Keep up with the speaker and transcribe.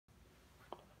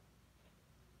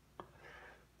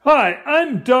Hi,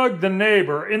 I'm Doug the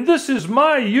Neighbor, and this is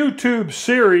my YouTube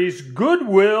series,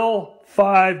 Goodwill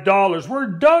 $5, where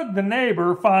Doug the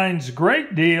Neighbor finds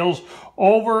great deals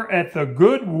over at the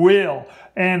Goodwill.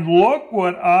 And look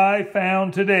what I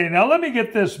found today. Now let me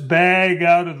get this bag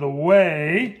out of the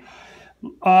way.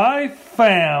 I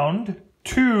found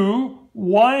two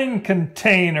wine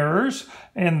containers,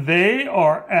 and they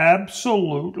are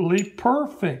absolutely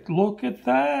perfect. Look at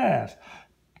that.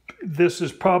 This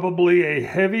is probably a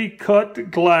heavy cut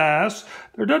glass.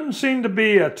 There doesn't seem to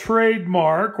be a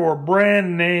trademark or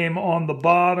brand name on the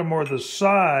bottom or the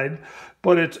side,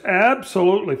 but it's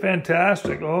absolutely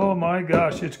fantastic. Oh my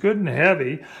gosh, it's good and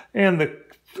heavy. And the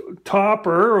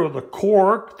topper or the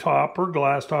cork topper,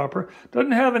 glass topper,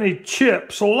 doesn't have any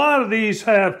chips. A lot of these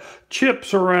have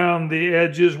chips around the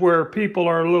edges where people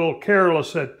are a little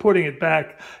careless at putting it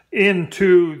back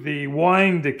into the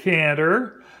wine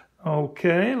decanter.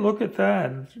 Okay, look at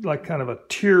that. It's like kind of a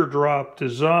teardrop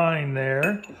design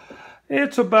there.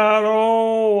 It's about,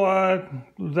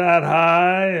 that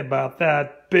high, about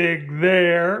that big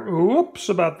there. Oops,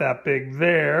 about that big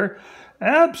there.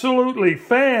 Absolutely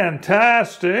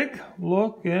fantastic.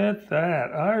 Look at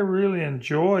that. I really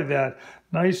enjoy that.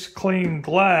 Nice clean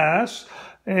glass.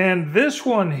 And this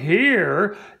one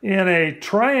here in a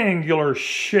triangular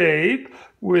shape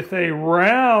with a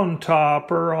round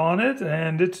topper on it,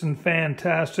 and it's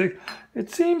fantastic. It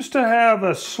seems to have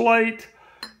a slight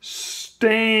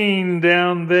stain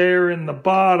down there in the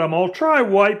bottom. I'll try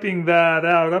wiping that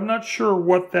out. I'm not sure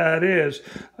what that is.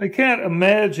 I can't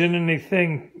imagine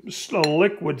anything, a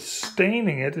liquid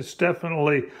staining it. It's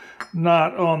definitely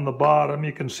not on the bottom.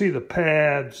 You can see the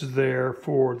pads there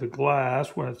for the glass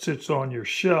when it sits on your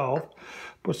shelf.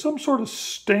 But some sort of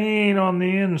stain on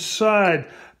the inside.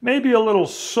 Maybe a little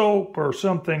soap or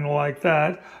something like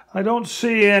that. I don't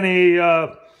see any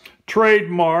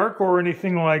trademark or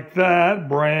anything like that.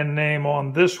 Brand name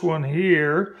on this one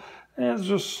here. And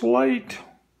there's a slight,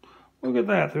 look at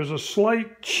that. There's a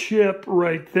slight chip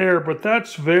right there, but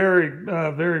that's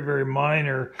very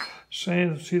minor.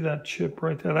 See that chip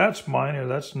right there? That's minor.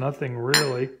 That's nothing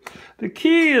really. The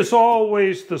key is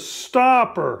always the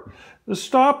stopper. The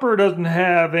stopper doesn't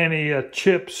have any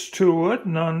chips to it.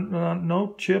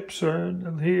 No chips are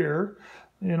here.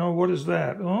 You know, what is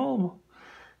that? Oh,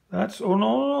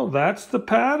 no, that's the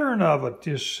pattern of it.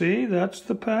 You see, that's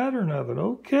the pattern of it.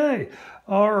 Okay,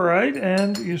 all right,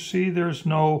 and you see there's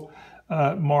no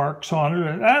marks on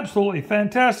it. Absolutely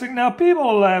fantastic. Now,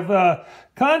 people have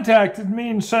contacted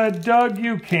me and said, Doug,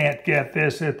 you can't get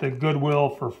this at the Goodwill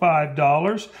for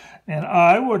 $5. And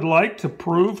I would like to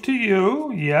prove to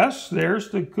you, yes,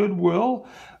 there's the Goodwill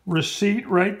receipt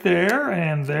right there,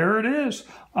 and there it is.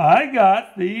 I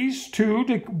got these two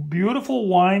beautiful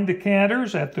wine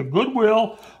decanters at the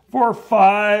Goodwill for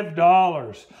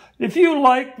 $5. If you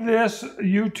like this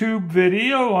YouTube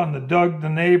video on the Doug the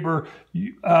Neighbor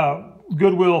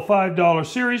Goodwill $5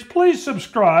 series, please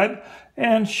subscribe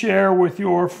and share with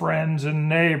your friends and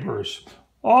neighbors.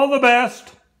 All the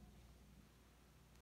best.